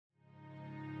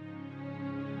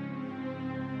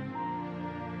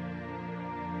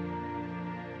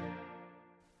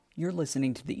You're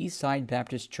listening to the Eastside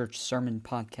Baptist Church Sermon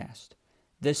Podcast.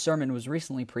 This sermon was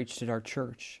recently preached at our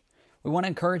church. We want to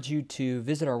encourage you to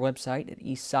visit our website at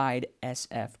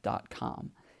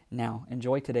eastsidesf.com. Now,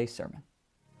 enjoy today's sermon.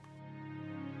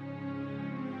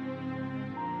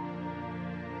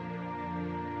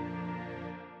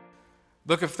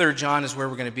 Book of 3 John is where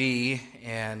we're going to be,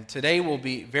 and today will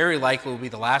be very likely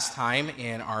the last time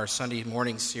in our Sunday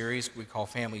morning series we call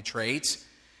Family Traits.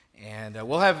 And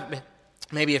we'll have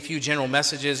maybe a few general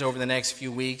messages over the next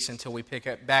few weeks until we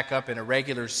back up in a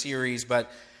regular series. But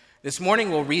this morning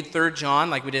we'll read 3 John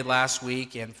like we did last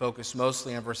week and focus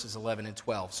mostly on verses 11 and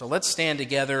 12. So let's stand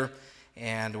together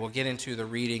and we'll get into the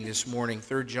reading this morning.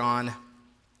 3 John.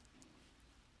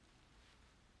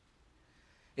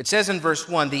 It says in verse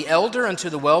 1, "The elder unto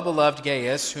the well-beloved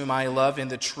Gaius, whom I love in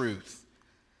the truth."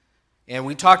 And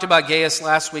we talked about Gaius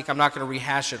last week. I'm not going to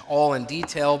rehash it all in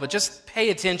detail, but just pay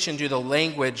attention to the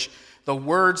language, the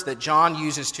words that John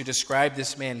uses to describe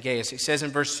this man Gaius. He says in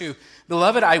verse 2,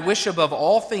 "Beloved, I wish above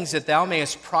all things that thou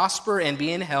mayest prosper and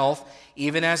be in health,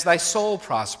 even as thy soul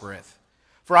prospereth.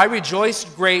 For I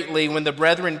rejoiced greatly when the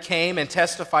brethren came and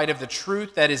testified of the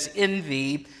truth that is in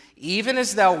thee, even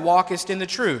as thou walkest in the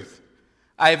truth.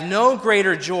 I have no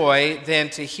greater joy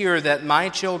than to hear that my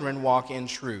children walk in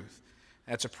truth."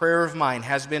 That's a prayer of mine,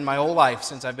 has been my whole life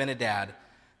since I've been a dad,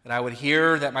 that I would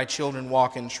hear that my children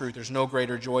walk in truth. There's no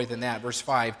greater joy than that. Verse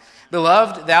 5,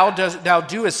 "Beloved, thou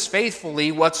doest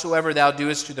faithfully whatsoever thou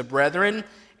doest to the brethren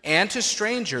and to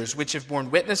strangers, which have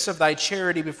borne witness of thy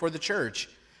charity before the church,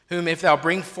 whom if thou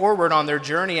bring forward on their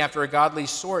journey after a godly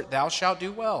sort, thou shalt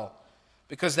do well,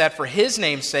 because that for his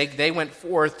name's sake they went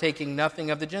forth, taking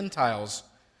nothing of the Gentiles.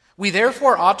 We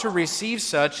therefore ought to receive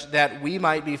such that we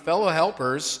might be fellow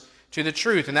helpers to the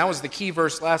truth." And that was the key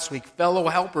verse last week, fellow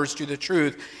helpers to the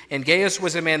truth. And Gaius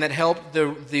was a man that helped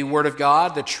the word of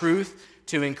God, the truth,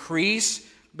 to increase.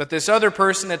 But this other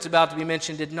person that's about to be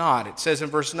mentioned did not. It says in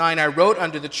verse 9, "I wrote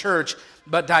unto the church,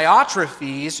 but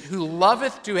Diotrephes, who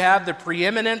loveth to have the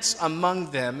preeminence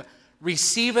among them,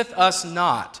 receiveth us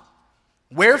not.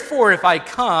 Wherefore, if I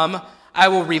come, I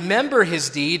will remember his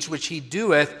deeds which he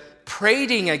doeth,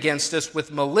 prating against us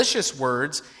with malicious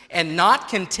words, and not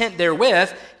content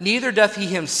therewith, neither doth he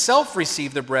himself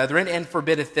receive the brethren, and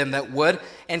forbiddeth them that would,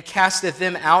 and casteth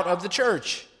them out of the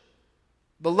church.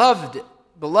 Beloved,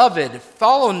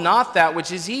 follow not that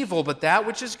which is evil, but that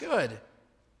which is good.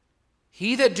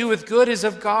 He that doeth good is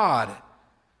of God,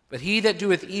 but he that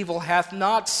doeth evil hath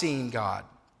not seen God.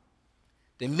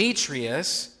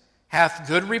 Demetrius hath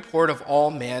good report of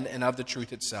all men and of the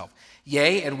truth itself.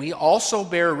 Yea, and we also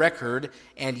bear record,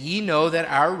 and ye know that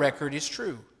our record is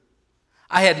true.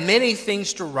 I had many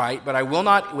things to write, but I will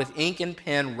not with ink and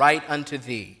pen write unto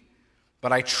thee.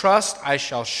 But I trust I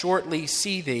shall shortly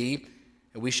see thee,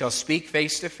 and we shall speak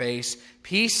face to face.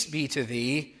 Peace be to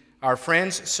thee. Our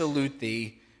friends salute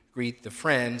thee. Greet the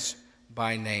friends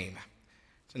by name."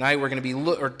 Tonight we're going to be,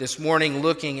 this morning,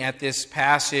 looking at this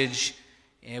passage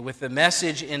and with the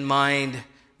message in mind,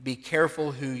 be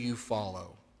careful who you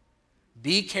follow.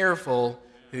 Be careful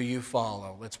who you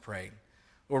follow. Let's pray.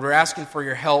 Lord, we're asking for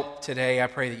your help today. I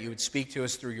pray that you would speak to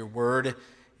us through your word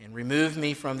and remove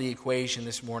me from the equation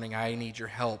this morning. I need your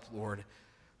help, Lord.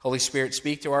 Holy Spirit,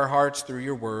 speak to our hearts through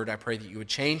your word. I pray that you would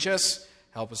change us,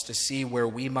 help us to see where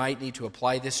we might need to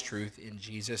apply this truth. In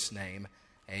Jesus' name,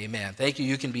 amen. Thank you.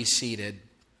 You can be seated.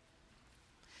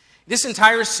 This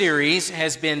entire series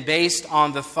has been based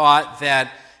on the thought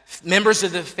that members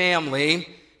of the family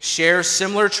share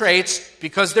similar traits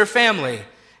because they're family.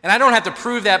 And I don't have to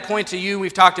prove that point to you.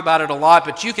 We've talked about it a lot,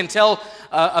 but you can tell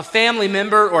a family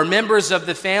member or members of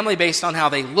the family based on how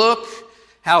they look,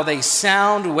 how they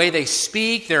sound, the way they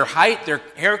speak, their height, their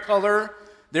hair color,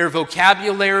 their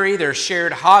vocabulary, their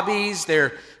shared hobbies,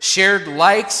 their shared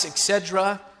likes,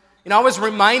 etc. You know, I was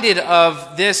reminded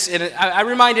of this, and I'm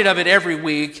reminded of it every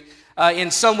week in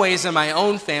some ways in my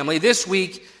own family. This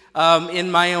week,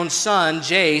 in my own son,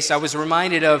 Jace, I was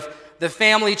reminded of the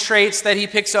family traits that he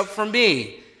picks up from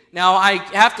me. Now, I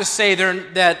have to say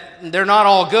that they're not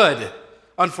all good,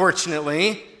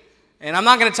 unfortunately. And I'm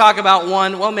not going to talk about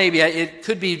one. Well, maybe it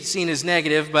could be seen as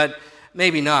negative, but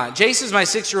maybe not. Jace is my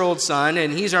 6-year-old son,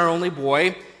 and he's our only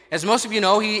boy. As most of you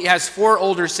know, he has 4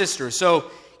 older sisters.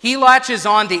 So he latches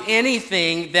on to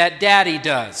anything that Daddy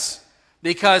does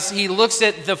because he looks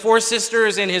at the 4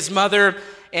 sisters and his mother,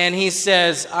 and he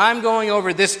says, "I'm going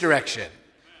over this direction."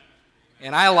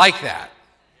 And I like that.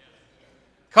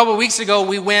 A couple of weeks ago,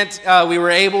 we had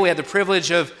the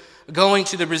privilege of going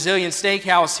to the Brazilian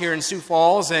steakhouse here in Sioux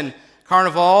Falls and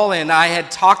Carnival, and I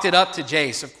had talked it up to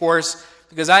Jace. Of course,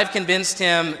 because I've convinced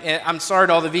him, I'm sorry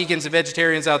to all the vegans and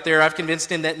vegetarians out there, I've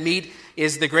convinced him that meat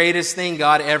is the greatest thing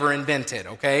God ever invented,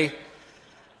 okay?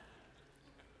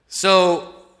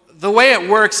 So the way it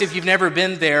works, if you've never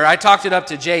been there, I talked it up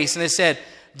to Jace, and I said,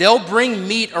 they'll bring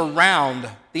meat around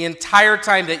the entire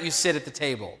time that you sit at the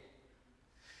table.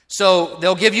 So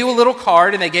they'll give you a little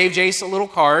card, and they gave Jace a little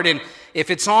card, and if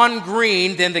it's on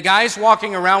green, then the guys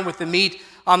walking around with the meat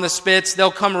on the spits, they'll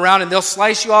come around and they'll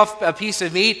slice you off a piece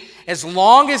of meat. As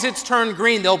long as it's turned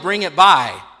green, they'll bring it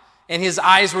by. And his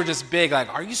eyes were just big,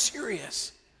 like, are you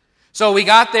serious? So we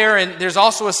got there, and there's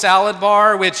also a salad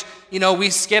bar, which, we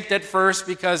skipped at first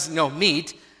because,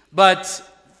 meat. But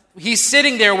he's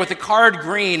sitting there with the card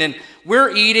green, and we're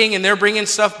eating, and they're bringing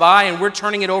stuff by, and we're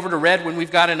turning it over to red when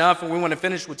we've got enough, and we want to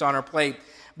finish what's on our plate.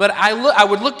 But I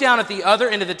would look down at the other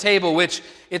end of the table, which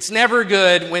it's never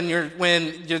good when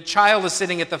your child is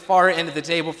sitting at the far end of the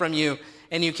table from you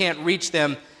and you can't reach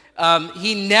them.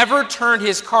 He never turned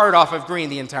his card off of green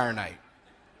the entire night.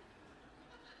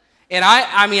 And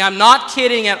I'm not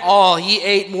kidding at all. He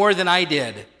ate more than I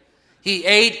did. He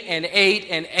ate and ate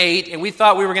and ate, and we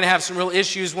thought we were going to have some real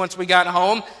issues once we got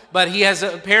home, but he has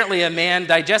apparently a man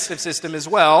digestive system as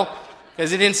well,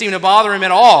 because it didn't seem to bother him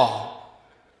at all.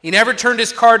 He never turned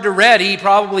his card to red. He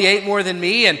probably ate more than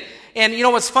me. And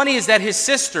what's funny is that his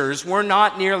sisters were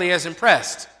not nearly as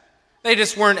impressed. They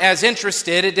just weren't as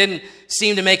interested. It didn't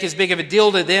seem to make as big of a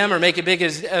deal to them or make a big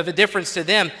of a difference to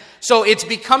them. So it's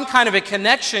become kind of a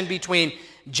connection between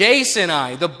Jace and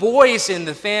I, the boys in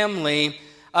the family.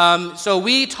 So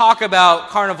we talk about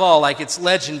Carnival like it's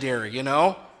legendary,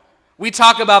 We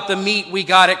talk about the meat we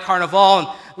got at Carnival and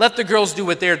let the girls do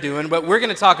what they're doing, but we're going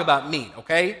to talk about meat,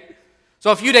 okay? So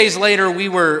a few days later,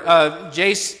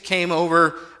 Jace came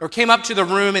up to the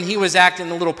room, and he was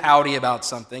acting a little pouty about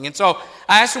something. And so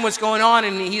I asked him what's going on,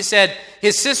 and he said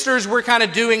his sisters were kind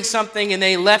of doing something, and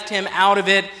they left him out of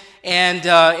it,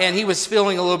 and he was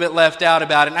feeling a little bit left out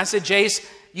about it. And I said, Jace,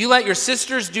 you let your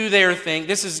sisters do their thing.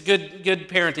 This is good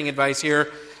parenting advice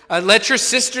here. Let your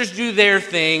sisters do their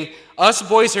thing. Us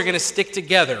boys are going to stick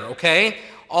together, okay?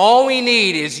 All we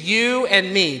need is you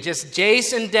and me, just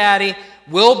Jace and Daddy.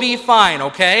 We'll be fine,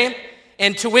 okay?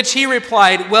 And to which he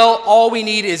replied, well, all we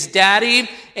need is Daddy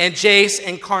and Jace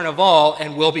and Carnival,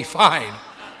 and we'll be fine.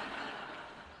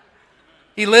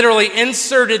 He literally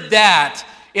inserted that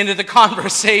into the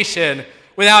conversation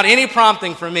without any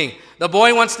prompting from me. The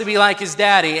boy wants to be like his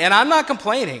daddy, and I'm not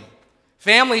complaining.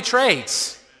 Family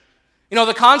traits.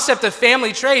 The concept of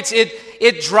family traits,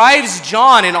 it drives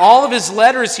John in all of his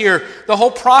letters here, the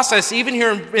whole process, even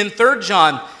here in 3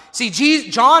 John. See,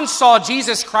 John saw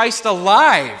Jesus Christ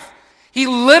alive. He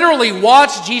literally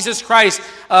watched Jesus Christ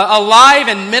alive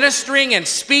and ministering and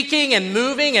speaking and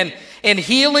moving and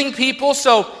healing people.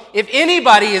 So if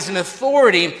anybody is an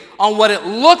authority on what it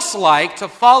looks like to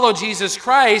follow Jesus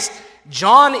Christ,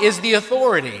 John is the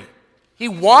authority. He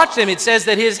watched him. It says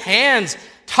that his hands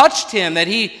touched him, that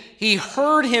he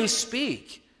heard him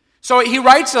speak. So he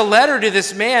writes a letter to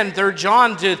this man, 3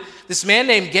 John, to this man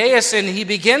named Gaius, and he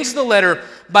begins the letter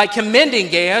by commending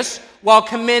Gaius while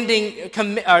condemning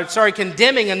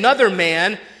another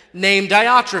man named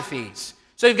Diotrephes.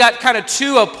 So you've got kind of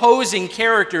two opposing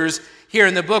characters here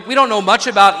in the book. We don't know much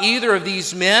about either of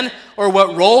these men or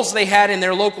what roles they had in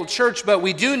their local church, but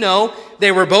we do know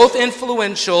they were both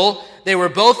influential. They were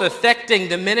both affecting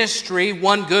the ministry,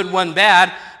 one good, one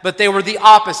bad, but they were the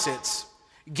opposites.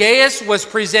 Gaius was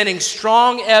presenting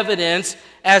strong evidence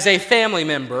as a family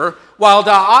member, while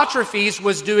Diotrephes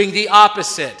was doing the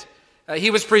opposite. He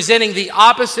was presenting the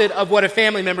opposite of what a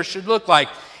family member should look like.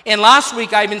 And last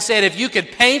week I even said if you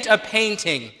could paint a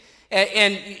painting,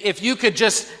 and if you could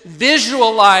just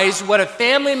visualize what a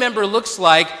family member looks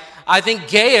like, I think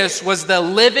Gaius was the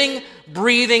living,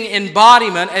 breathing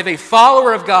embodiment of a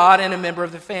follower of God and a member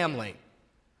of the family.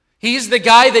 He's the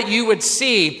guy that you would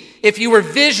see if you were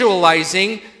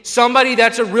visualizing somebody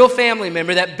that's a real family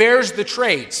member that bears the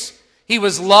traits. He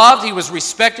was loved. He was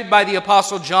respected by the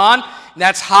Apostle John. And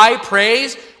that's high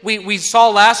praise. We saw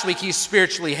last week he's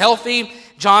spiritually healthy.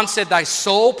 John said, thy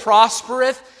soul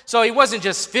prospereth. So he wasn't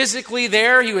just physically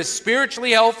there. He was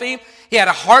spiritually healthy. He had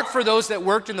a heart for those that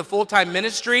worked in the full-time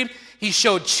ministry. He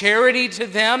showed charity to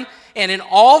them. And in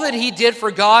all that he did for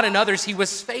God and others, he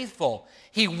was faithful.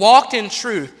 He walked in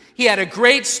truth. He had a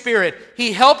great spirit.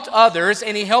 He helped others,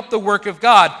 and he helped the work of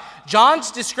God.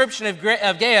 John's description of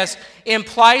Gaius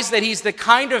implies that he's the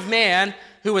kind of man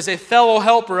who was a fellow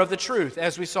helper of the truth,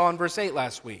 as we saw in verse 8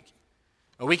 last week.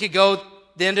 We could go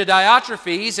then to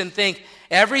Diotrephes and think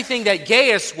everything that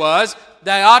Gaius was,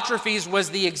 Diotrephes was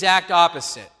the exact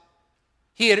opposite.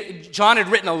 John had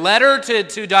written a letter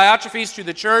to Diotrephes, to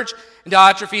the church, and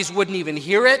Diotrephes wouldn't even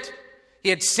hear it. He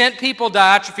had sent people,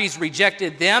 Diotrephes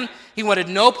rejected them. He wanted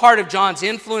no part of John's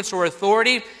influence or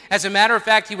authority. As a matter of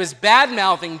fact, he was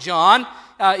bad-mouthing John.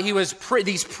 He was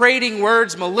these prating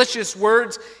words, malicious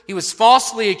words. He was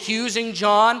falsely accusing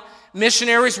John.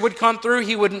 Missionaries would come through.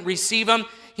 He wouldn't receive them.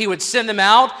 He would send them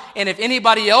out. And if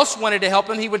anybody else wanted to help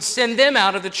him, he would send them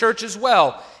out of the church as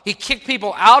well. He kicked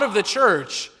people out of the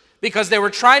church because they were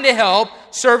trying to help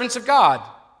servants of God.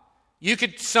 You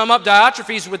could sum up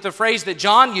Diotrephes with the phrase that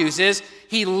John uses,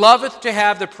 he loveth to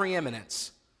have the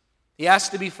preeminence. He has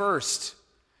to be first.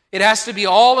 It has to be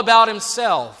all about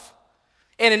himself.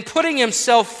 And in putting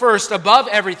himself first above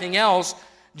everything else,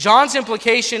 John's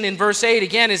implication in verse 8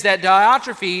 again is that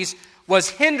Diotrephes was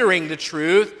hindering the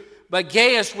truth, but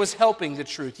Gaius was helping the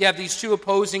truth. You have these two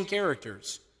opposing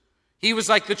characters. He was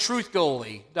like the truth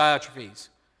goalie, Diotrephes.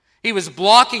 He was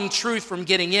blocking truth from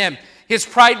getting in. His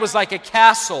pride was like a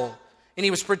castle, and he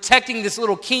was protecting this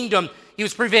little kingdom. He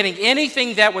was preventing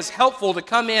anything that was helpful to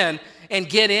come in and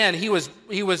get in. He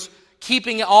was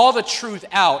keeping all the truth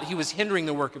out. He was hindering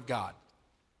the work of God.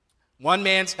 One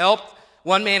man helped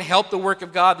the work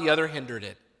of God, the other hindered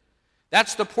it.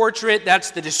 That's the portrait, that's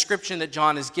the description that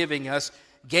John is giving us.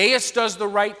 Gaius does the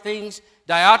right things,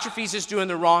 Diotrephes is doing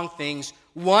the wrong things.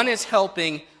 One is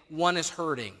helping, one is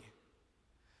hurting.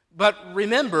 But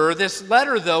remember, this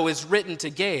letter, though, is written to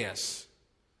Gaius.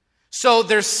 So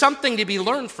there's something to be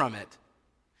learned from it.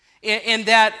 In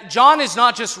that John is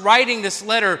not just writing this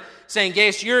letter saying,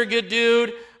 Gaius, you're a good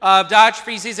dude,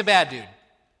 Diotrephes, he's a bad dude.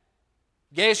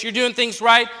 Gaius, you're doing things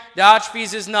right,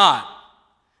 Diotrephes is not.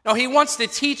 No, he wants to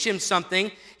teach him something.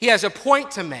 He has a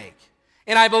point to make.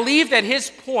 And I believe that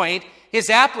his point, his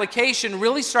application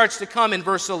really starts to come in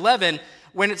verse 11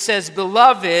 when it says,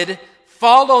 Beloved,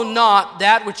 follow not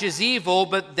that which is evil,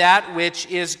 but that which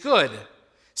is good.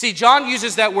 See, John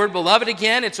uses that word beloved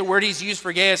again. It's a word he's used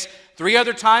for Gaius 3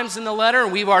 other times in the letter,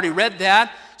 and we've already read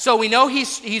that. So we know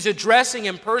he's addressing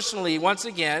him personally once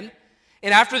again.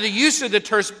 And after the use of the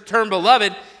term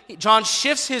beloved, John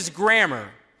shifts his grammar.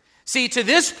 See, to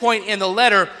this point in the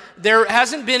letter, there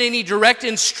hasn't been any direct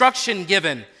instruction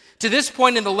given. To this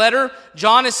point in the letter,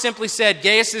 John has simply said,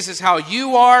 Gaius, this is how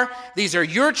you are. These are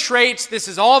your traits. This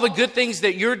is all the good things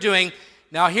that you're doing.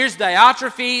 Now here's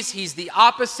Diotrephes. He's the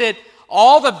opposite.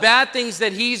 All the bad things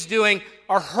that he's doing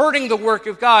are hurting the work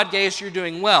of God. Gaius, you're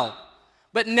doing well.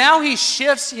 But now he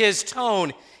shifts his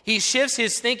tone. He shifts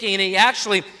his thinking, and he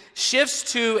actually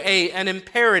shifts to an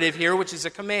imperative here, which is a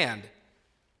command.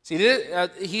 See,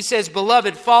 he says,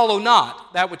 Beloved, follow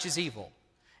not that which is evil.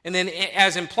 And then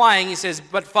as implying, he says,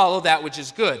 but follow that which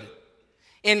is good.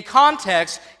 In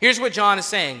context, here's what John is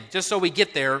saying, just so we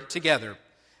get there together.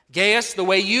 Gaius, the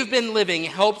way you've been living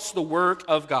helps the work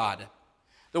of God.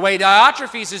 The way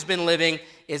Diotrephes has been living,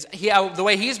 the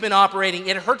way he's been operating,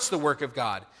 it hurts the work of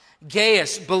God.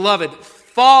 Gaius, beloved,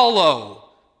 follow.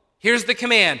 Here's the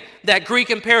command, that Greek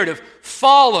imperative.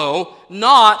 Follow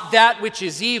not that which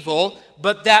is evil,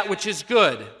 but that which is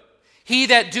good. He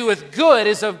that doeth good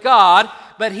is of God,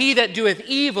 but he that doeth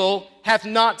evil hath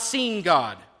not seen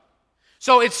God.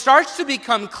 So it starts to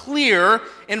become clear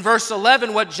in verse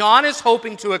 11 what John is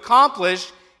hoping to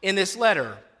accomplish in this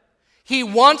letter. He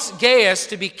wants Gaius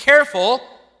to be careful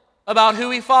about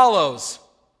who he follows.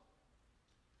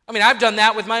 I mean, I've done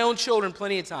that with my own children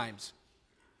plenty of times.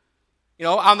 You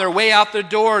know, on their way out the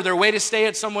door, their way to stay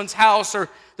at someone's house, or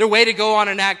their way to go on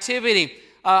an activity.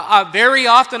 Very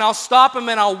often I'll stop them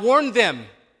and I'll warn them.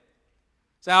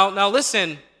 So now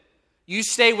listen, you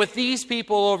stay with these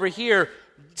people over here.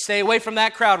 Stay away from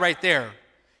that crowd right there.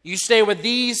 You stay with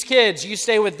these kids. You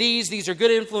stay with these. These are good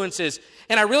influences.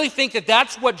 And I really think that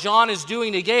that's what John is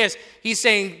doing to Gaius. He's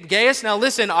saying, Gaius, now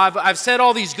listen, I've said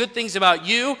all these good things about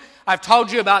you. I've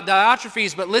told you about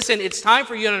Diotrephes, but listen, it's time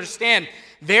for you to understand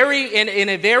in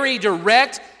a very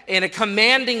direct and a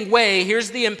commanding way,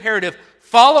 here's the imperative.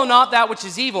 Follow not that which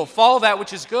is evil, follow that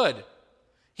which is good.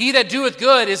 He that doeth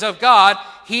good is of God,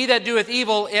 he that doeth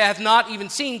evil hath not even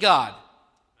seen God.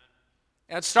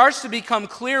 And it starts to become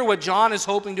clear what John is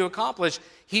hoping to accomplish.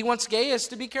 He wants Gaius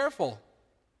to be careful.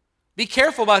 Be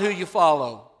careful about who you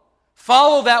follow.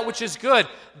 Follow that which is good.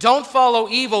 Don't follow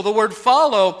evil. The word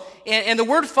follow, and the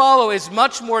word follow is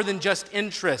much more than just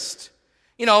interest.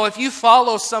 You know, if you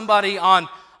follow somebody on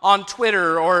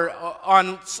Twitter or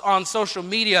on social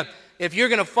media, if you're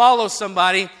going to follow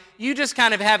somebody, you just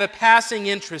kind of have a passing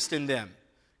interest in them.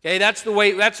 Okay, that's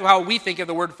how we think of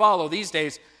the word follow these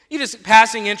days. You just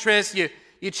passing interest,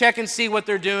 you check and see what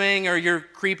they're doing, or you're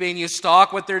creeping, you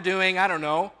stalk what they're doing, I don't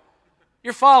know.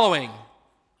 You're following.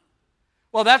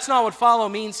 Well, that's not what follow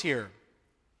means here.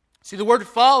 See, the word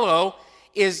follow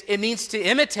it means to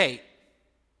imitate.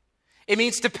 It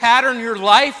means to pattern your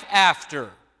life after.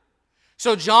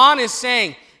 So John is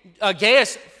saying,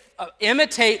 Gaius,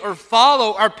 imitate or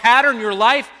follow or pattern your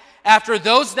life after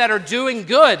those that are doing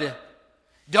good.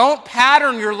 Don't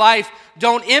pattern your life.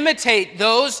 Don't imitate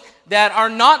those that are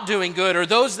not doing good or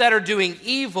those that are doing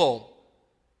evil.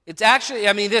 It's actually,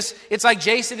 it's like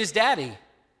Jason, his daddy.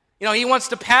 He wants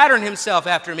to pattern himself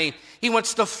after me. He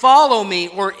wants to follow me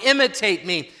or imitate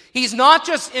me. He's not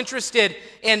just interested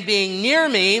in being near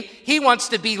me. He wants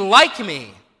to be like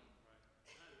me.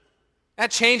 That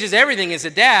changes everything as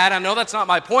a dad. I know that's not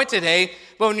my point today,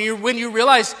 but when you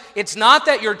realize it's not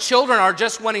that your children are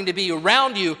just wanting to be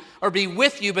around you or be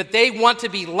with you, but they want to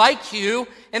be like you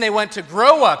and they want to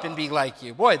grow up and be like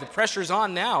you. Boy, the pressure's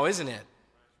on now, isn't it?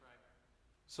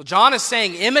 So John is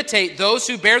saying, imitate those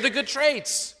who bear the good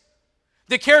traits,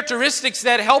 the characteristics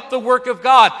that help the work of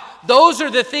God. Those are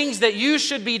the things that you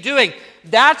should be doing.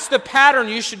 That's the pattern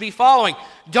you should be following.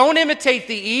 Don't imitate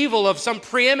the evil of some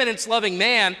preeminence-loving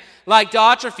man like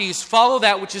Diotrephes. Follow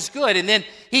that which is good. And then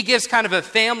he gives kind of a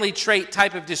family trait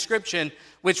type of description,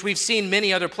 which we've seen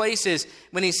many other places,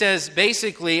 when he says,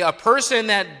 basically, a person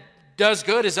that does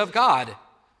good is of God.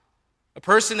 A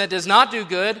person that does not do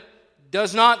good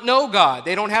does not know God.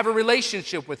 They don't have a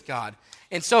relationship with God.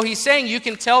 And so he's saying you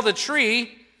can tell the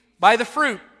tree by the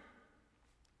fruit.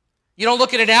 You don't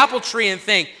look at an apple tree and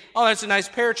think, oh, that's a nice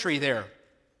pear tree there.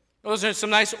 That's a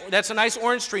nice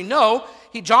orange tree. No,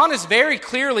 John is very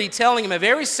clearly telling him a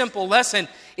very simple lesson.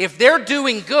 If they're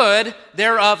doing good,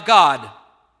 they're of God.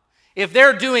 If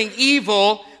they're doing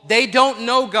evil, they don't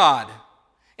know God.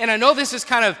 And I know this is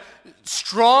kind of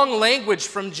strong language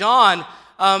from John,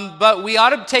 but we ought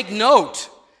to take note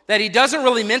that he doesn't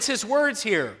really mince his words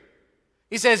here.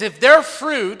 He says if their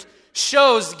fruit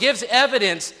gives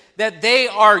evidence that they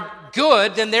are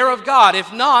good, then they're of God.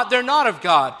 If not, they're not of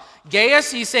God.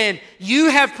 Gaius, he's saying, you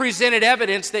have presented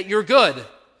evidence that you're good.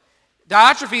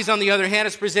 Diotrephes, on the other hand,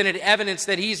 has presented evidence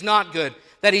that he's not good,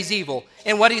 that he's evil.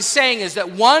 And what he's saying is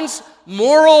that one's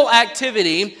moral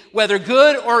activity, whether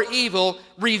good or evil,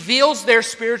 reveals their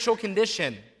spiritual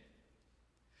condition.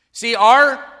 See,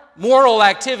 our moral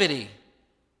activity,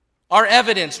 our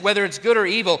evidence, whether it's good or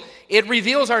evil, it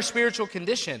reveals our spiritual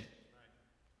condition.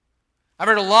 I've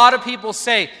heard a lot of people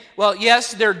say, well,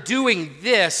 yes, they're doing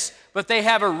this, but they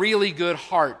have a really good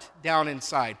heart down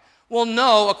inside. Well,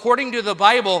 no, according to the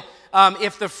Bible,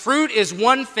 if the fruit is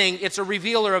one thing, it's a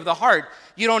revealer of the heart.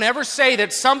 You don't ever say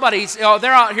that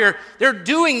they're out here, they're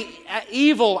doing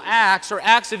evil acts or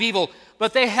acts of evil,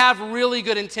 but they have really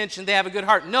good intention, they have a good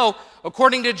heart. No,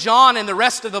 according to John and the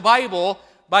rest of the Bible,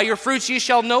 by your fruits ye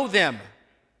shall know them.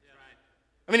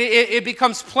 It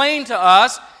becomes plain to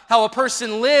us how a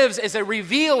person lives as a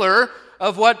revealer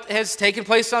of what has taken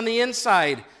place on the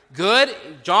inside. Good,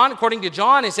 according to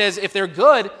John, it says if they're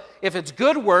good, if it's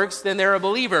good works, then they're a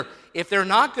believer. If they're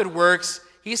not good works,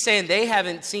 he's saying they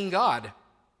haven't seen God.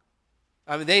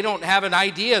 They don't have an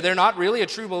idea. They're not really a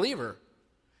true believer.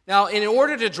 Now, in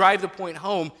order to drive the point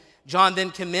home, John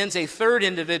then commends a third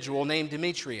individual named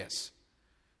Demetrius.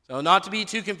 So not to be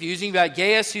too confusing, about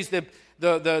Gaius, who's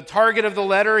the target of the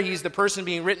letter, he's the person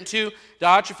being written to.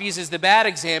 Diotrephes is the bad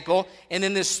example. And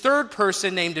then this third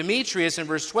person named Demetrius, in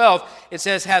verse 12, it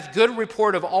says, hath good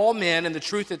report of all men and the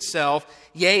truth itself.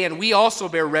 Yea, and we also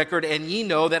bear record, and ye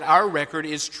know that our record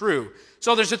is true.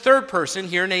 So there's a third person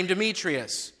here named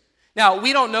Demetrius. Now,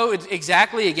 we don't know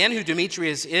exactly, again, who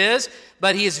Demetrius is,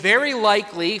 but he is very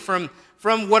likely, from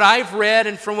what I've read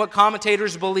and from what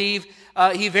commentators believe,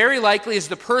 he very likely is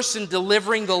the person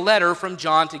delivering the letter from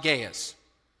John to Gaius.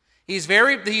 He's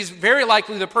very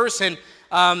likely the person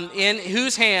in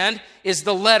whose hand is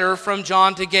the letter from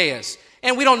John to Gaius.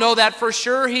 And we don't know that for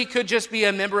sure. He could just be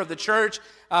a member of the church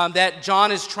that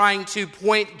John is trying to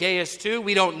point Gaius to.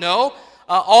 We don't know.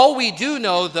 All we do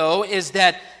know, though, is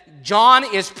that John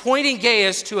is pointing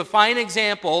Gaius to a fine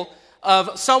example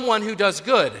of someone who does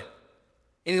good.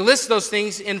 And he lists those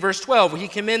things in verse 12. He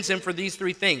commends him for these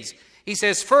three things. He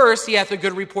says, first, he hath a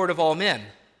good report of all men.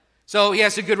 So he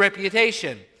has a good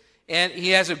reputation. And he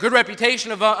has a good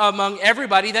reputation among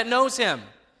everybody that knows him.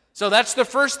 So that's the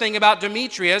first thing about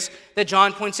Demetrius that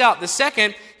John points out. The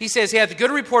second, he says he hath a good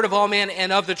report of all men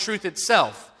and of the truth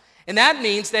itself. And that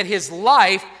means that his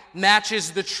life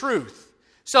matches the truth.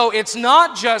 So it's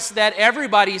not just that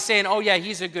everybody's saying, oh yeah,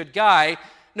 he's a good guy.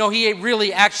 No, he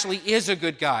really actually is a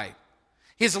good guy.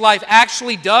 His life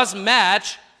actually does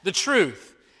match the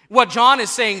truth. What John is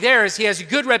saying there is he has a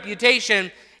good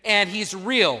reputation and he's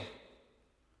real.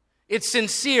 It's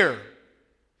sincere.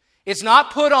 It's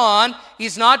not put on.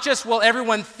 He's not just, well,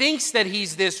 everyone thinks that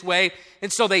he's this way.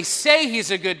 and so they say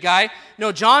he's a good guy.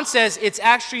 No, John says it's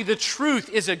actually the truth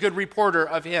is a good reporter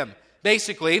of him.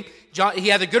 Basically, he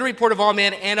had a good report of all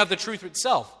men and of the truth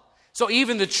itself. So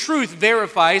even the truth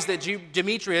verifies that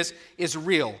Demetrius is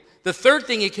real. The third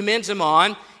thing he commends him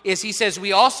on is he says,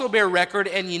 we also bear record,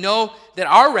 and you know that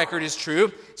our record is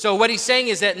true. So what he's saying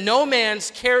is that no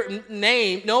man's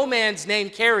name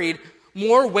carried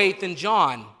more weight than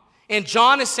John. And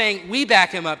John is saying, we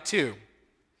back him up too.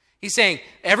 He's saying,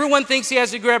 everyone thinks he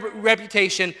has a good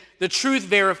reputation. The truth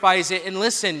verifies it. And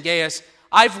listen, Gaius,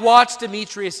 I've watched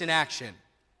Demetrius in action.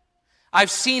 I've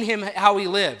seen him, how he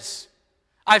lives.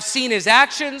 I've seen his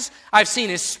actions. I've seen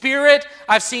his spirit.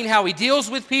 I've seen how he deals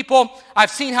with people.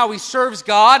 I've seen how he serves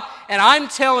God. And I'm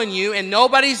telling you, and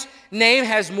nobody's name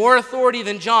has more authority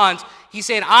than John's, he's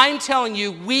saying, I'm telling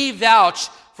you, we vouch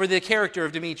for the character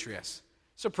of Demetrius.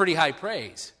 It's a pretty high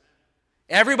praise.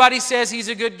 Everybody says he's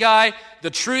a good guy. The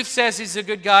truth says he's a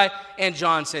good guy. And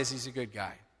John says he's a good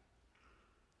guy.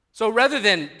 So rather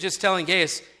than just telling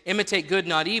Gaius, imitate good,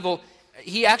 not evil,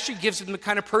 he actually gives him the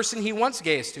kind of person he wants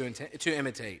Gaius to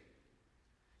imitate.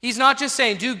 He's not just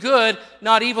saying, do good,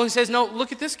 not evil. He says, no,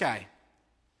 look at this guy.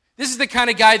 This is the kind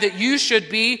of guy that you should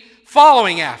be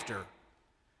following after.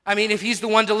 I mean, if he's the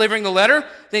one delivering the letter,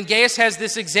 then Gaius has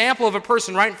this example of a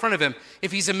person right in front of him.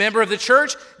 If he's a member of the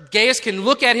church, Gaius can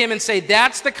look at him and say,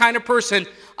 that's the kind of person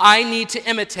I need to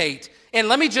imitate. And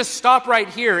let me just stop right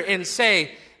here and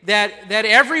say that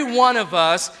every one of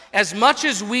us, as much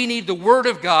as we need the Word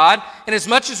of God, and as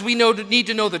much as we need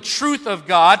to know the truth of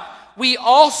God, we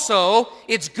also,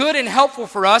 it's good and helpful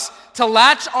for us to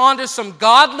latch onto some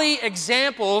godly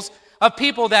examples of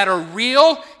people that are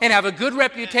real and have a good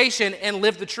reputation and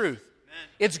live the truth.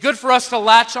 It's good for us to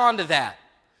latch onto that.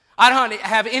 I don't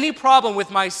have any problem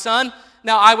with my son.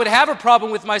 Now, I would have a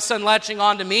problem with my son latching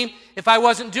onto me if I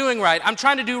wasn't doing right. I'm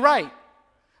trying to do right.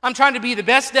 I'm trying to be the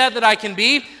best dad that I can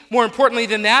be. More importantly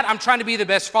than that, I'm trying to be the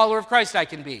best follower of Christ I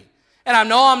can be. And I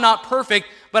know I'm not perfect,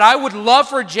 but I would love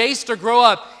for Jace to grow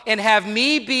up and have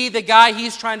me be the guy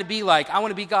he's trying to be like. I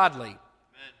want to be godly. Amen.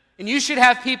 And you should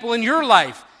have people in your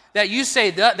life that you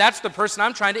say, that's the person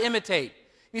I'm trying to imitate.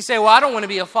 You say, well, I don't want to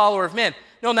be a follower of men.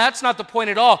 No, that's not the point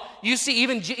at all. You see,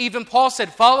 even Paul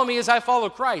said, follow me as I follow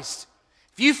Christ.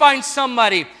 If you find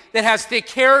somebody that has the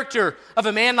character of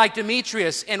a man like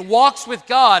Demetrius and walks with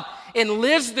God and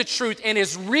lives the truth and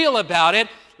is real about it,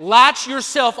 latch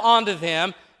yourself onto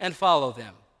them and follow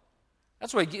them.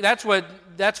 That's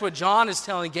what John is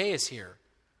telling Gaius here.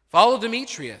 Follow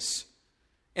Demetrius.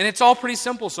 And it's all pretty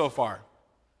simple so far.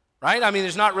 Right? I mean,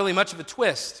 there's not really much of a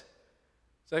twist.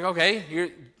 It's like,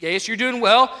 okay, Gaius, you're doing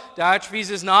well.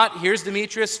 Diotrephes is not. Here's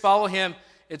Demetrius. Follow him.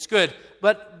 It's good.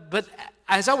 But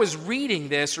as I was reading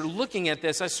this or looking at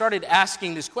this, I started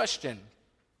asking this question.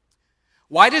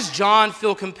 Why does John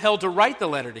feel compelled to write the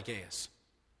letter to Gaius?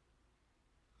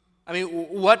 I mean,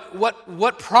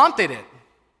 what prompted it?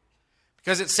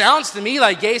 Because it sounds to me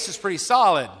like Gaius is pretty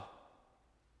solid.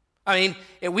 I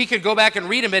mean, we could go back and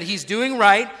read him, but he's doing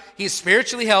right. He's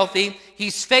spiritually healthy.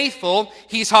 He's faithful.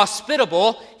 He's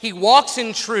hospitable. He walks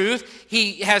in truth.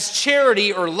 He has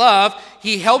charity or love.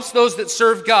 He helps those that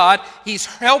serve God. He's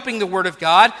helping the Word of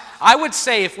God. I would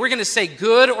say, if we're going to say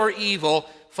good or evil,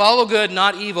 follow good,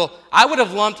 not evil, I would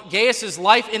have lumped Gaius'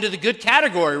 life into the good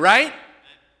category, right?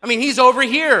 I mean, he's over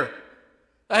here.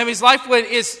 I mean, his life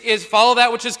is follow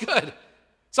that which is good.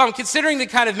 So I'm considering the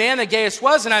kind of man that Gaius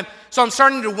was, and I'm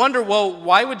starting to wonder, well,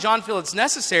 why would John feel it's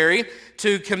necessary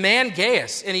to command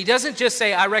Gaius? And he doesn't just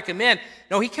say, I recommend.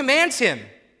 No, he commands him.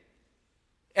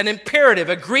 An imperative,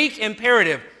 a Greek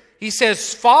imperative. He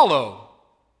says, follow,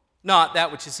 not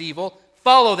that which is evil.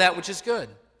 Follow that which is good.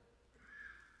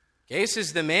 Gaius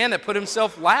is the man that put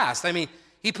himself last. I mean,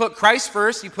 he put Christ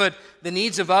first. He put the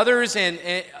needs of others and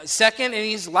second, and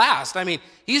he's last. I mean,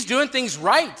 he's doing things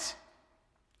right.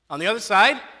 On the other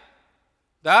side,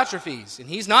 Diotrephes, and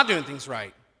he's not doing things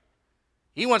right.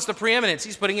 He wants the preeminence.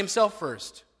 He's putting himself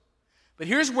first. But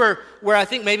here's where I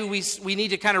think maybe we need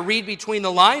to kind of read between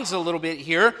the lines a little bit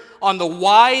here on the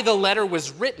why the letter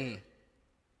was written.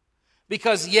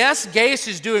 Because yes, Gaius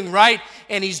is doing right,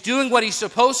 and he's doing what he's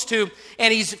supposed to,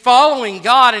 and he's following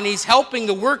God, and he's helping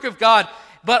the work of God.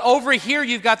 But over here,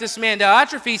 you've got this man,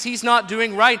 Diotrephes, he's not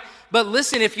doing right. But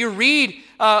listen, if you read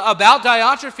about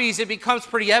Diotrephes, it becomes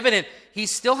pretty evident he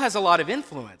still has a lot of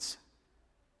influence.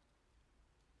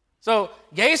 So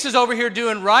Gaius is over here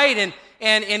doing right,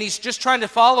 and he's just trying to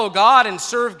follow God and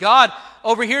serve God.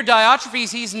 Over here,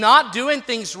 Diotrephes, he's not doing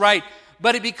things right,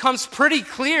 but it becomes pretty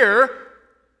clear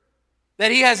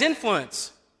that he has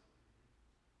influence.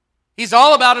 He's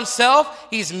all about himself.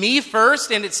 He's me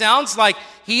first, and it sounds like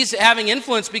he's having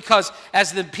influence because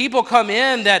as the people come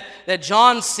in that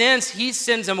John sends, he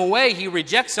sends them away. He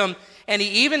rejects them, and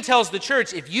he even tells the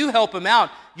church, if you help him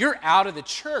out, you're out of the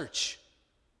church.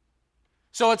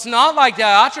 So it's not like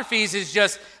Diotrephes is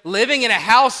just living in a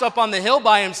house up on the hill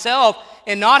by himself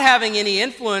and not having any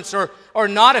influence or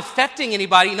not affecting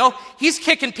anybody. No, he's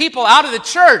kicking people out of the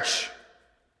church.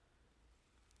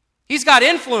 He's got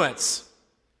influence.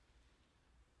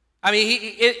 I mean,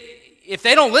 if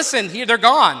they don't listen, they're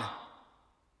gone.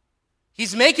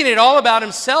 He's making it all about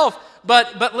himself,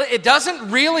 but it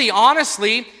doesn't really,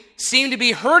 honestly, seem to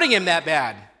be hurting him that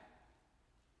bad.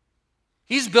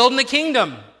 He's building a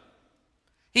kingdom.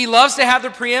 He loves to have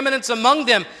the preeminence among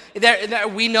them.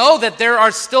 We know that there are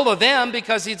still a them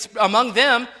because it's among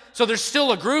them, so there's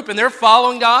still a group, and they're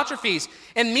following Diotrephes.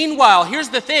 And meanwhile, here's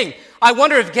the thing. I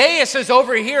wonder if Gaius is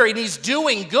over here, and he's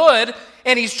doing good,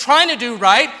 and he's trying to do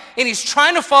right, and he's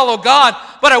trying to follow God,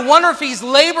 but I wonder if he's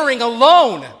laboring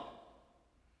alone.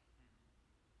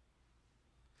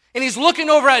 And he's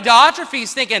looking over at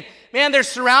Diotrephes thinking, man, they're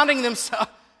surrounding themselves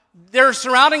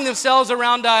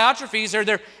around Diotrephes, or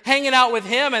they're hanging out with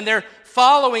him, and they're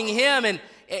following him, and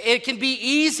it can be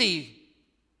easy.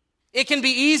 It can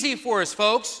be easy for us,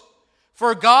 folks,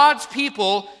 for God's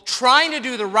people trying to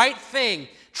do the right thing,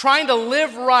 trying to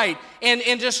live right,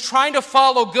 and just trying to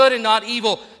follow good and not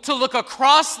evil, to look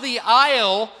across the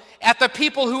aisle at the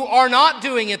people who are not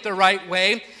doing it the right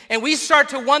way, and we start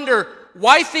to wonder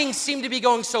why things seem to be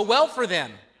going so well for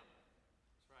them.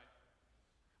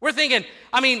 We're thinking,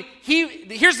 I mean,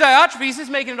 here's Diotrephes, he's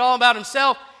making it all about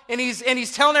himself, and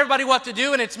he's telling everybody what to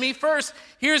do, and it's me first.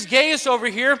 Here's Gaius over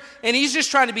here, and he's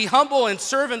just trying to be humble and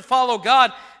serve and follow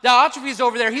God. Diotrephes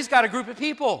over there, he's got a group of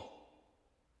people.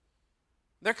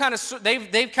 They've kind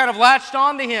of latched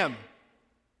on to him.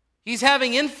 He's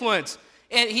having influence,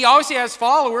 and he obviously has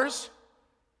followers.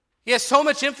 He has so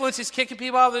much influence, he's kicking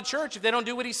people out of the church if they don't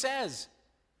do what he says.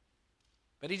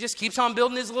 But he just keeps on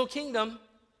building his little kingdom.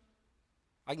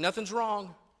 Like nothing's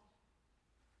wrong.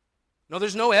 No,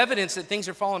 there's no evidence that things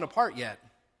are falling apart yet.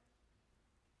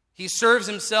 He serves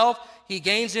himself, he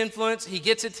gains influence, he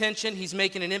gets attention, he's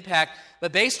making an impact.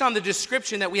 But based on the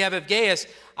description that we have of Gaius,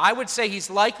 I would say he's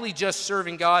likely just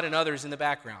serving God and others in the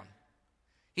background.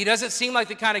 He doesn't seem like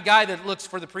the kind of guy that looks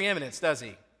for the preeminence, does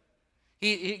he?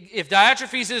 If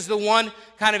Diotrephes is the one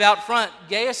kind of out front,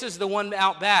 Gaius is the one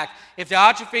out back. If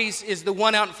Diotrephes is the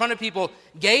one out in front of people,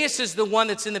 Gaius is the one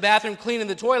that's in the bathroom cleaning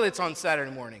the toilets on Saturday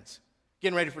mornings,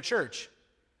 getting ready for church.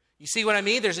 You see what I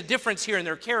mean? There's a difference here in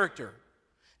their character.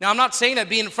 Now, I'm not saying that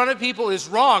being in front of people is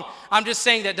wrong. I'm just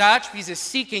saying that Diotrephes is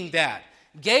seeking that.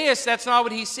 Gaius, that's not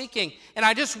what he's seeking. And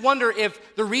I just wonder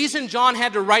if the reason John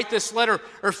had to write this letter,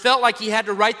 or felt like he had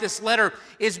to write this letter,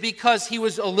 is because he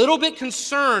was a little bit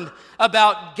concerned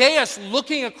about Gaius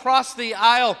looking across the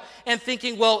aisle and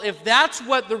thinking, well, if that's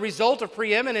what the result of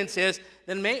preeminence is,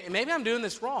 then maybe I'm doing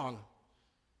this wrong.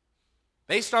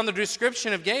 Based on the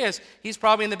description of Gaius, he's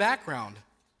probably in the background.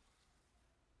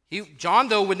 John,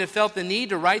 though, wouldn't have felt the need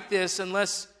to write this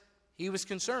unless he was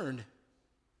concerned.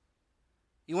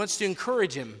 He wants to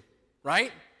encourage him,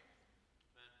 right?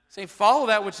 Saying, follow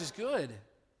that which is good.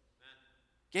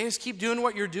 Gaius, keep doing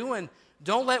what you're doing.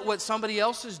 Don't let what somebody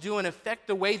else is doing affect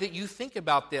the way that you think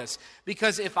about this.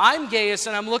 Because if I'm Gaius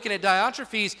and I'm looking at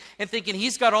Diotrephes and thinking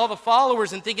he's got all the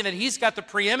followers and thinking that he's got the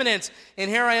preeminence, and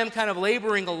here I am kind of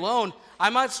laboring alone, I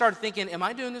might start thinking, am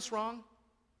I doing this wrong?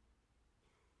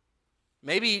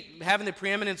 Maybe having the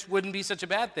preeminence wouldn't be such a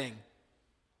bad thing.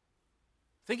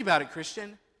 Think about it,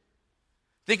 Christian.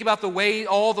 Think about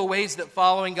all the ways that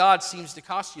following God seems to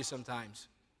cost you sometimes.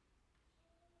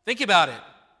 Think about it.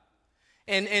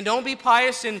 And don't be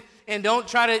pious and don't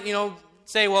try to,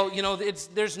 say, well,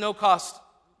 there's no cost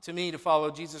to me to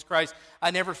follow Jesus Christ.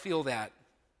 I never feel that.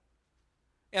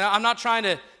 And I'm not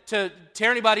trying to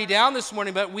tear anybody down this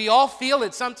morning, but we all feel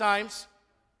it sometimes.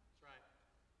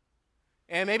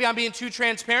 And maybe I'm being too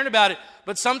transparent about it,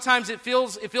 but sometimes it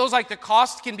feels like the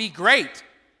cost can be great.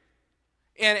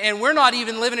 And we're not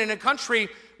even living in a country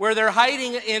where they're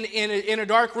hiding in a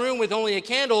dark room with only a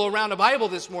candle around a Bible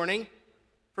this morning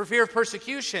for fear of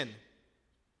persecution.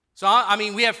 So,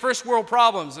 we have first world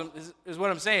problems, is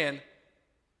what I'm saying.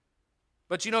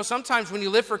 But sometimes when you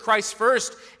live for Christ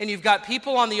first and you've got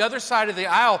people on the other side of the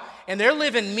aisle and they're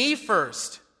living me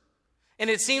first, and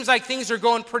it seems like things are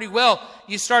going pretty well,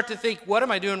 you start to think, what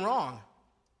am I doing wrong?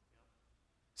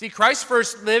 See, Christ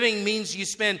first living means you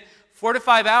spend 4 to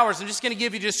 5 hours. I'm just going to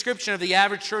give you a description of the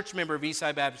average church member of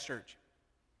Eastside Baptist Church.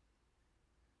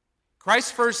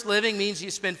 Christ first living means you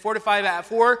spend 4 to 5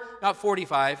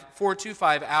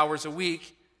 hours a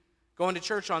week Going to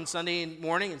church on Sunday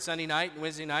morning and Sunday night and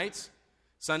Wednesday nights.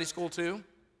 Sunday school too.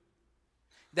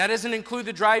 That doesn't include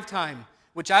the drive time,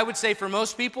 which I would say for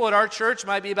most people at our church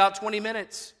might be about 20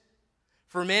 minutes.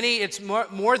 For many, it's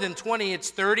more than 20. It's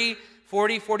 30,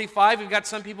 40, 45. We've got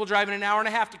some people driving an hour and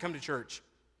a half to come to church.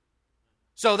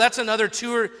 So that's another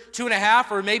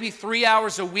 2.5 or maybe 3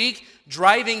 hours a week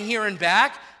driving here and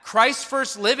back. Christ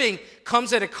First Living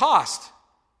comes at a cost.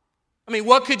 I mean,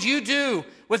 what could you do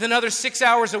with another 6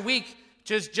 hours a week?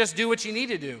 Just do what you need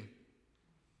to do.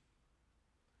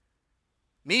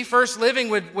 Me First Living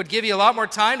would give you a lot more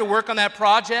time to work on that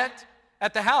project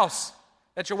at the house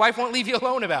that your wife won't leave you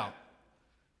alone about.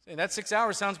 And that 6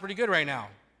 hours sounds pretty good right now.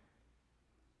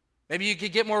 Maybe you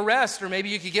could get more rest, or maybe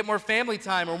you could get more family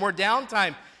time or more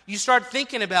downtime. You start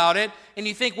thinking about it, and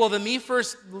you think, well, the Me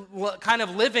First kind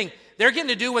of living, they're getting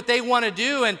to do what they want to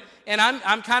do, and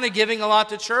I'm kind of giving a lot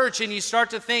to church. And you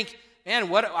start to think,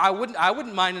 man, I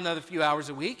wouldn't mind another few hours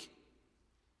a week.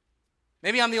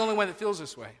 Maybe I'm the only one that feels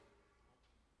this way.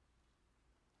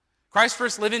 Christ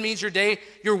First Living means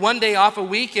your 1 day off a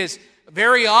week is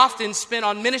very often spent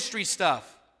on ministry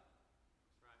stuff.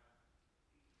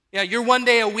 Yeah, your 1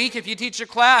 day a week, if you teach a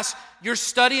class, you're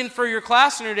studying for your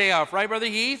class on your day off, right, Brother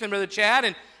Heath and Brother Chad?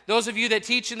 And those of you that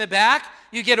teach in the back,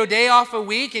 you get a day off a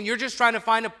week, and you're just trying to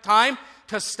find a time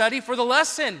to study for the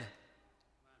lesson.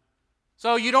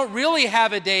 So you don't really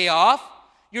have a day off.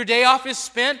 Your day off is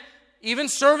spent even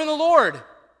serving the Lord.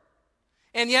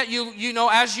 And yet, you know,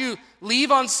 as you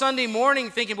leave on Sunday morning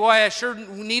thinking, boy, I sure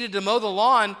needed to mow the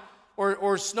lawn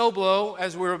or snow blow,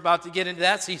 as we're about to get into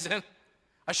that season.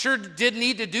 I sure did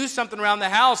need to do something around the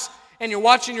house. And you're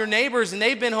watching your neighbors, and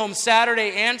they've been home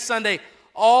Saturday and Sunday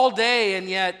all day, and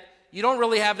yet you don't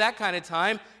really have that kind of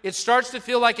time. It starts to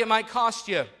feel like it might cost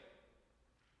you.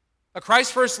 A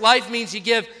Christ First life means you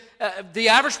give, the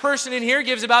average person in here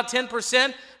gives about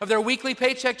 10% of their weekly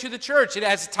paycheck to the church. It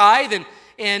has tithe,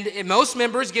 and most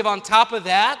members give on top of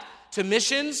that to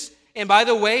missions. And by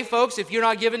the way, folks, if you're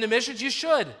not giving to missions, you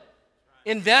should.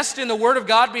 Invest in the Word of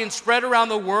God being spread around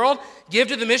the world. Give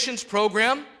to the missions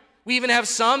program. We even have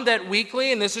some that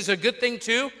weekly, and this is a good thing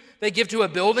too, they give to a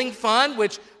building fund,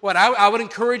 which I would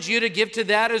encourage you to give to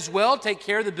that as well. Take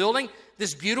care of the building,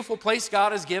 this beautiful place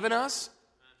God has given us.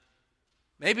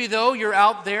 Maybe, though, you're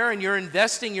out there and you're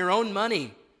investing your own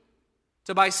money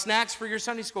to buy snacks for your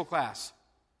Sunday school class.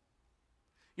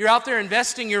 You're out there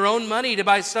investing your own money to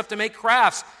buy stuff to make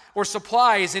crafts or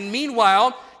supplies, and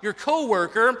meanwhile, your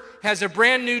coworker has a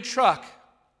brand new truck.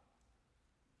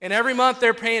 And every month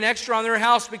they're paying extra on their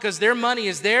house because their money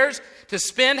is theirs to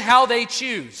spend how they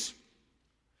choose.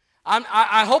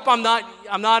 I hope I'm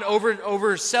not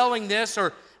overselling this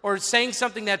or saying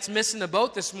something that's missing the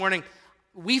boat this morning.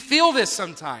 We feel this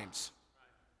sometimes.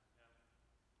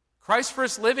 Christ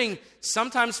First Living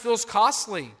sometimes feels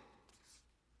costly.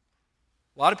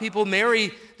 A lot of people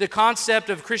marry the concept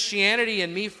of Christianity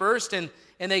and Me First, and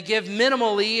they give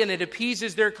minimally, and it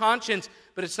appeases their conscience,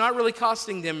 but it's not really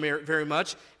costing them very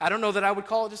much. I don't know that I would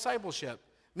call it discipleship.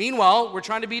 Meanwhile, we're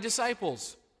trying to be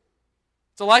disciples.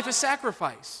 It's a life of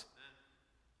sacrifice.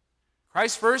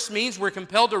 Christ First means we're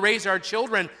compelled to raise our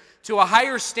children to a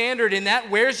higher standard, and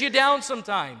that wears you down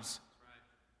sometimes.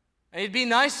 And it'd be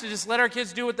nice to just let our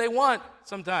kids do what they want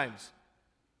sometimes.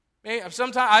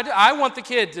 Sometimes I want the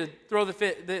kid to throw the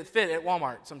fit at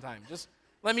Walmart sometimes. Just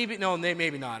let me be. No,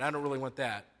 maybe not. I don't really want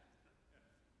that.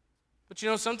 But you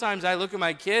know, sometimes I look at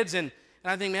my kids and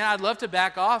I think, man, I'd love to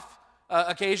back off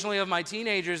occasionally of my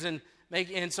teenagers and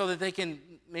so that they can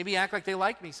maybe act like they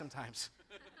like me sometimes.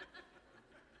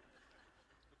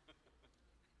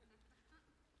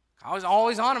 I was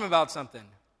always on them about something.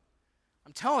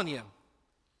 I'm telling you,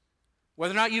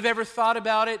 whether or not you've ever thought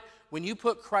about it, when you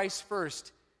put Christ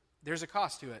first, there's a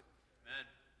cost to it. Amen.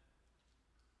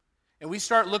 And we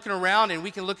start looking around, and we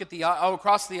can look at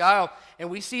across the aisle, and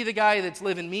we see the guy that's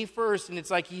living Me First, and it's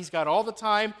like he's got all the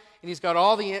time, and he's got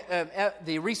all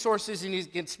the resources, and he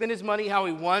can spend his money how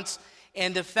he wants.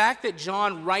 And the fact that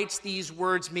John writes these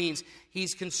words means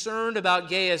he's concerned about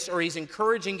Gaius, or he's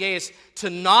encouraging Gaius to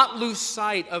not lose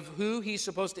sight of who he's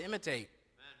supposed to imitate.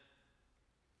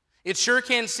 It sure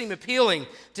can seem appealing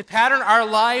to pattern our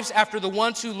lives after the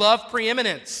ones who love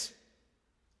preeminence,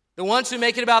 the ones who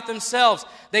make it about themselves.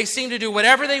 They seem to do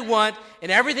whatever they want, and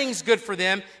everything's good for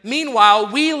them.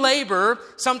 Meanwhile, we labor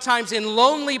sometimes in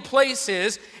lonely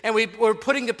places, and we're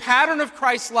putting the pattern of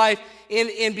Christ's life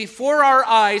in before our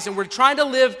eyes, and we're trying to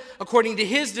live according to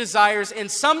His desires. And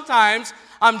sometimes,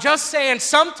 I'm just saying,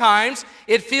 sometimes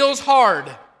it feels hard.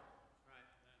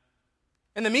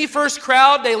 And the Me First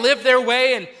crowd, they live their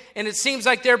way, and it seems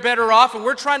like they're better off, and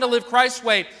we're trying to live Christ's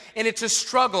way, and it's a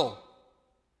struggle.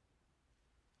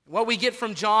 What we get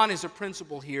from John is a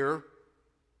principle here.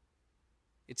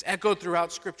 It's echoed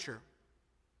throughout Scripture.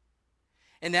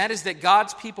 And that is that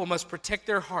God's people must protect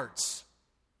their hearts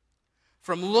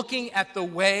from looking at the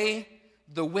way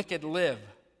the wicked live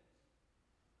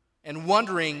and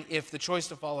wondering if the choice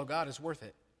to follow God is worth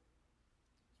it.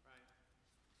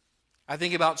 I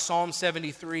think about Psalm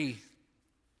 73.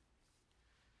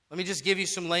 Let me just give you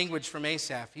some language from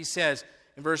Asaph. He says,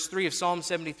 in verse 3 of Psalm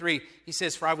 73, he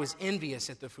says, "For I was envious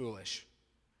at the foolish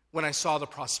when I saw the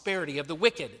prosperity of the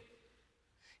wicked."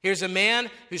 Here's a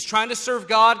man who's trying to serve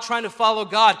God, trying to follow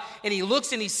God, and he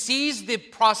looks and he sees the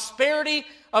prosperity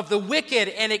of the wicked,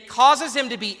 and it causes him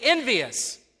to be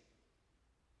envious.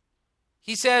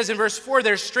 He says in verse 4,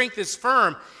 their strength is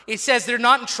firm. He says they're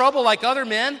not in trouble like other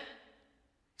men. He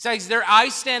says their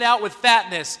eyes stand out with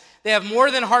fatness. They have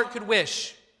more than heart could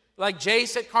wish. Like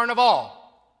Jace at Carnival.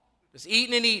 Just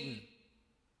eating and eating.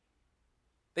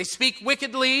 They speak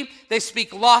wickedly. They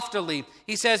speak loftily.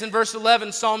 He says in verse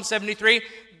 11, Psalm 73,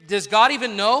 does God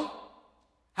even know?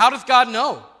 How doth God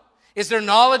know? Is there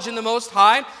knowledge in the Most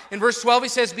High? In verse 12 he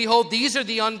says, "Behold, these are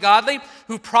the ungodly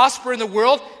who prosper in the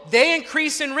world. They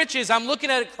increase in riches." I'm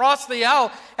looking at it across the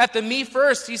aisle at the me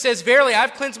first. He says, "Verily,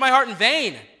 I've cleansed my heart in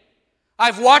vain.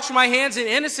 I've washed my hands in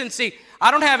innocency." I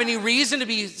don't have any reason to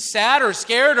be sad or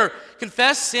scared or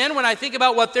confess sin when I think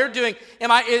about what they're doing.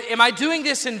 Am I doing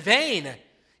this in vain?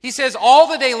 He says, all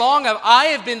the day long I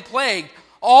have been plagued.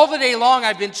 All the day long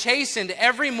I've been chastened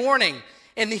every morning.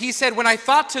 And he said, when I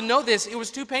thought to know this, it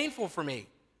was too painful for me.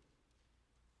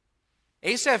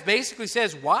 Asaph basically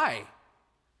says, why?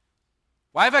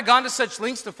 Why have I gone to such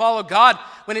lengths to follow God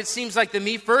when it seems like the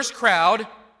me first crowd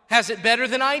has it better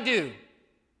than I do?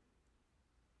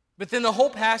 But then the whole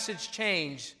passage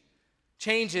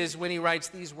changes when he writes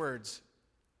these words.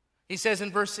 He says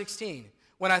in verse 16,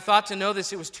 when I thought to know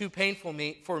this, it was too painful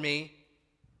for me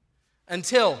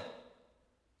until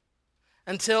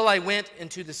I went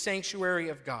into the sanctuary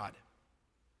of God.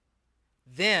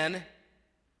 Then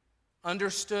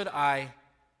understood I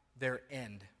their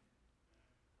end.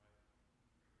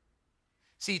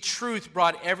 See, truth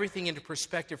brought everything into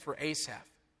perspective for Asaph.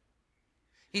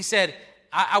 He said,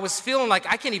 I was feeling like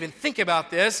I can't even think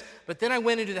about this, but then I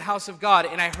went into the house of God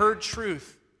and I heard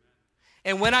truth.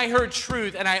 And when I heard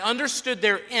truth and I understood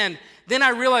their end, then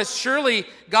I realized surely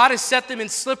God has set them in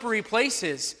slippery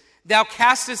places. Thou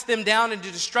castest them down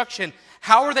into destruction.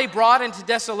 How are they brought into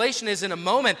desolation? As in a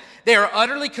moment, they are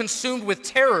utterly consumed with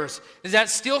terrors. Does that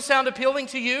still sound appealing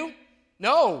to you?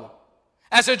 No.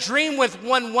 As a dream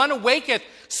when one awaketh,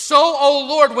 so, O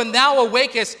Lord, when thou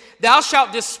awakest, thou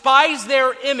shalt despise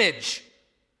their image.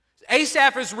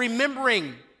 Asaph is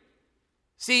remembering.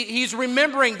 See, he's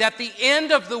remembering that the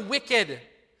end of the wicked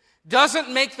doesn't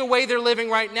make the way they're living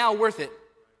right now worth it.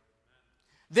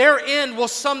 Their end will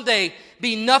someday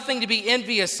be nothing to be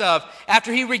envious of.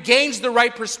 After he regains the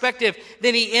right perspective,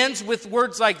 then he ends with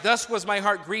words like, "Thus was my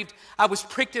heart grieved, I was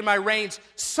pricked in my reins.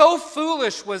 So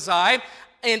foolish was I,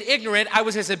 and ignorant, I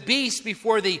was as a beast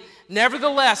before thee.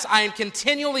 Nevertheless, I am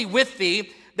continually with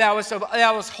thee. Thou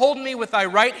hast holden me with thy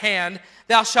right hand.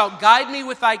 Thou shalt guide me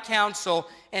with thy counsel,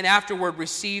 and afterward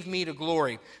receive me to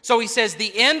glory." So he says,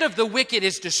 the end of the wicked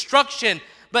is destruction,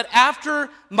 but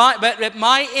at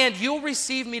my end, you'll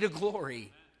receive me to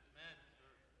glory.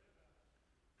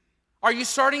 Are you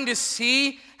starting to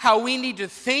see how we need to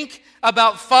think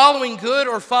about following good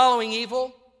or following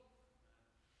evil?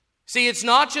 See, it's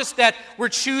not just that we're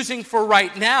choosing for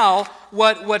right now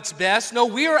what's best. No,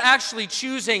 we are actually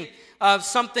choosing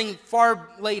something far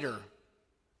later.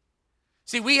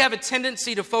 See, we have a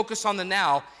tendency to focus on the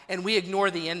now and we ignore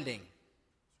the ending.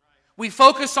 We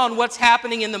focus on what's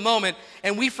happening in the moment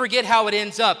and we forget how it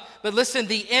ends up. But listen,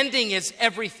 the ending is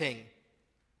everything.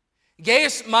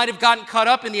 Gaius might have gotten caught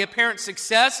up in the apparent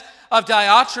success of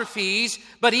Diotrephes,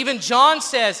 but even John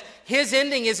says his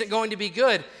ending isn't going to be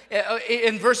good.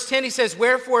 In verse 10 he says,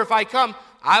 "Wherefore if I come,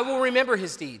 I will remember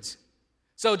his deeds."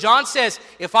 So John says,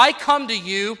 if I come to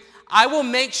you, I will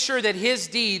make sure that his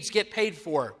deeds get paid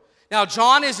for. Now,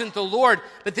 John isn't the Lord,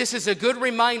 but this is a good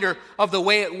reminder of the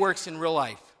way it works in real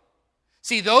life.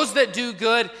 See, those that do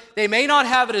good, they may not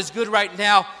have it as good right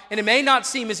now, and it may not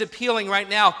seem as appealing right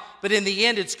now, but in the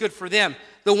end, it's good for them.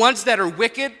 The ones that are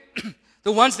wicked,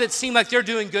 the ones that seem like they're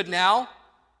doing good now,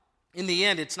 in the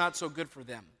end, it's not so good for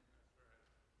them.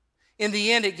 In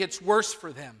the end, it gets worse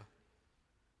for them.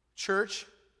 Church,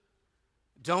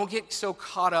 don't get so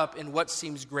caught up in what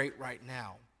seems great right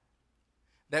now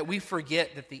that we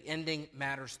forget that the ending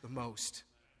matters the most.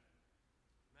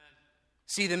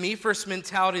 See, the me first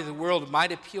mentality of the world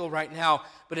might appeal right now,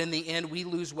 but in the end, we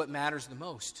lose what matters the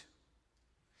most.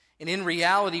 And in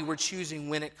reality, we're choosing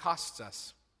when it costs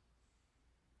us.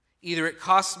 Either it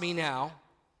costs me now,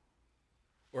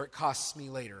 or it costs me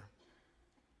later.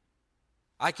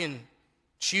 I can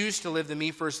choose to live the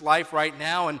me first life right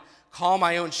now and call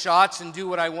my own shots and do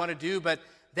what I want to do, but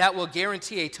that will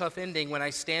guarantee a tough ending when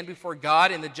I stand before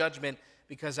God in the judgment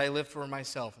because I lived for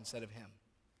myself instead of Him.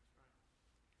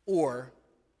 Or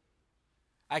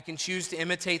I can choose to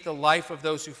imitate the life of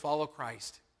those who follow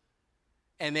Christ,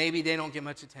 and maybe they don't get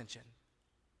much attention.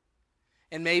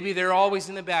 And maybe they're always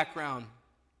in the background.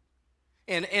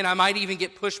 And I might even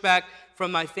get pushback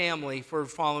from my family for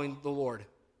following the Lord.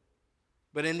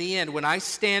 But in the end, when I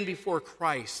stand before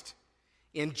Christ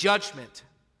in judgment,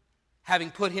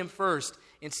 having put Him first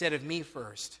instead of me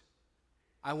first,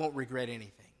 I won't regret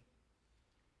anything.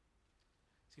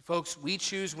 See, folks, we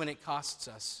choose when it costs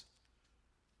us.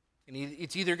 And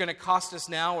it's either going to cost us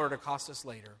now or it'll cost us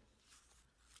later.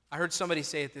 I heard somebody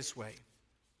say it this way.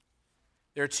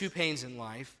 There are two pains in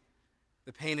life,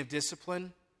 the pain of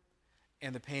discipline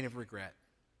and the pain of regret.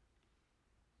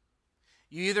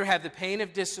 You either have the pain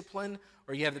of discipline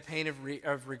or you have the pain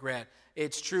of regret.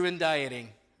 It's true in dieting.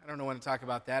 I don't want to talk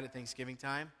about that at Thanksgiving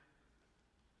time.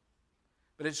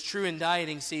 But it's true in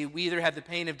dieting. See, we either have the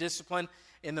pain of discipline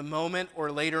in the moment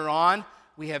or later on,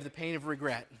 we have the pain of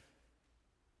regret.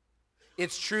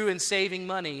 It's true in saving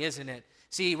money, isn't it?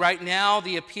 See, right now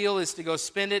the appeal is to go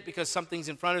spend it because something's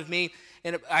in front of me,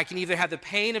 and I can either have the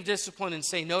pain of discipline and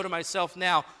say no to myself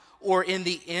now, or in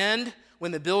the end,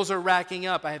 when the bills are racking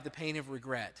up, I have the pain of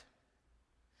regret.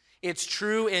 It's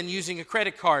true in using a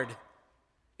credit card,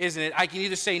 isn't it? I can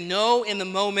either say no in the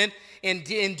moment and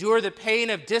endure the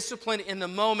pain of discipline in the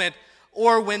moment,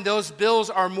 or when those bills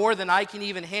are more than I can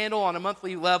even handle on a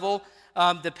monthly level,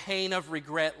 the pain of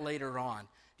regret later on.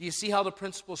 Do you see how the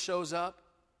principle shows up?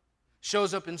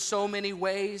 Shows up in so many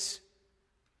ways.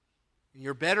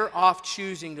 You're better off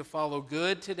choosing to follow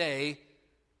good today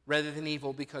rather than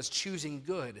evil, because choosing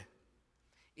good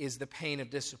is the pain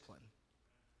of discipline.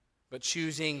 But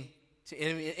choosing to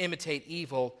imitate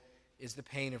evil is the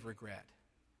pain of regret.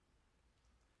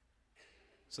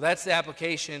 So that's the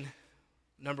application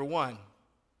number one.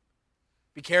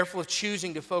 Be careful of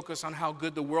choosing to focus on how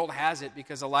good the world has it,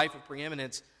 because a life of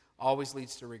preeminence always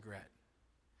leads to regret.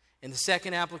 And the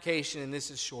second application, and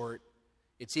this is short,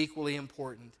 it's equally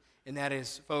important, and that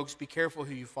is, folks, be careful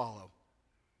who you follow.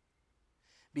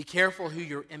 Be careful who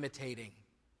you're imitating.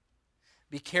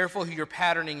 Be careful who you're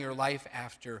patterning your life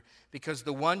after, because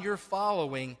the one you're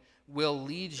following will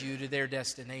lead you to their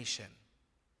destination.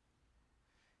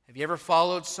 Have you ever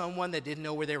followed someone that didn't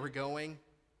know where they were going?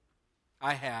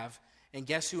 I have. And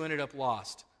guess who ended up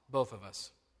lost? Both of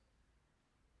us.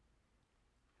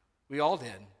 We all did.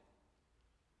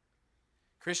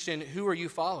 Christian, who are you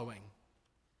following?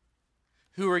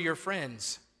 Who are your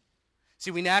friends? See,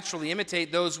 we naturally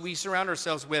imitate those we surround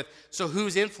ourselves with. So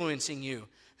who's influencing you?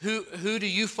 Who do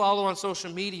you follow on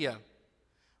social media?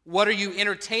 What are you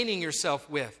entertaining yourself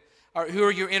with? Or who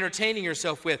are you entertaining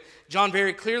yourself with? John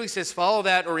very clearly says, follow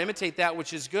that or imitate that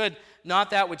which is good,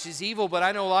 not that which is evil. But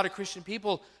I know a lot of Christian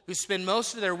people who spend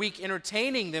most of their week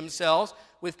entertaining themselves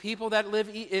with people that live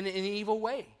in an evil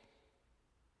way.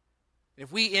 If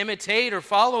we imitate or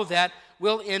follow that,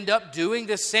 we'll end up doing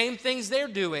the same things they're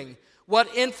doing.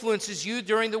 What influences you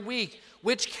during the week?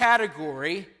 Which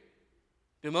category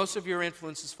do most of your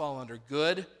influences fall under,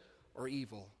 good or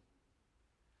evil?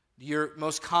 Do your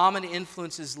most common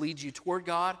influences lead you toward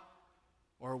God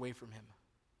or away from Him?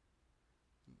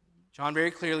 John very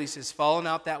clearly says, follow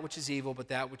not that which is evil, but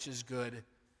that which is good.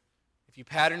 If you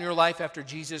pattern your life after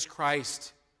Jesus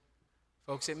Christ,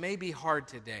 folks, it may be hard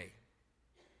today,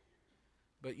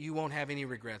 but you won't have any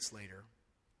regrets later.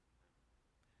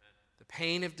 The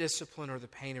pain of discipline or the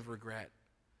pain of regret.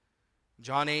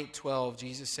 John 8:12,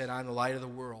 Jesus said, I am the light of the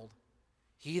world.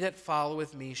 He that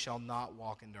followeth me shall not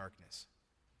walk in darkness,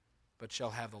 but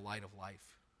shall have the light of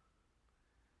life.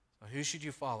 So who should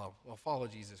you follow? Well, follow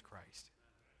Jesus Christ.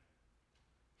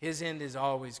 His end is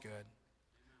always good.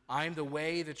 I am the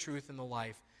way, the truth, and the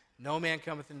life. No man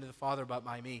cometh into the Father but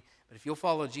by me. But if you'll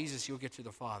follow Jesus, you'll get to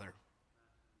the Father.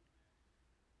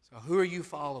 So who are you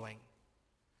following?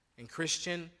 And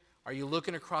Christian, are you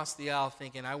looking across the aisle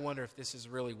thinking, I wonder if this is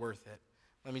really worth it?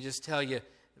 Let me just tell you,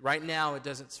 right now it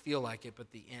doesn't feel like it,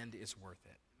 but the end is worth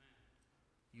it.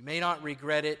 You may not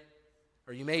regret it,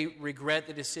 or you may regret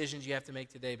the decisions you have to make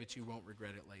today, but you won't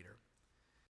regret it later.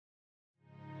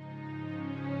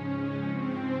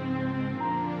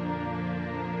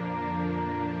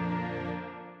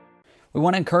 We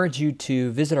want to encourage you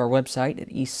to visit our website at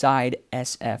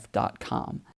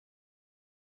eastsidesf.com.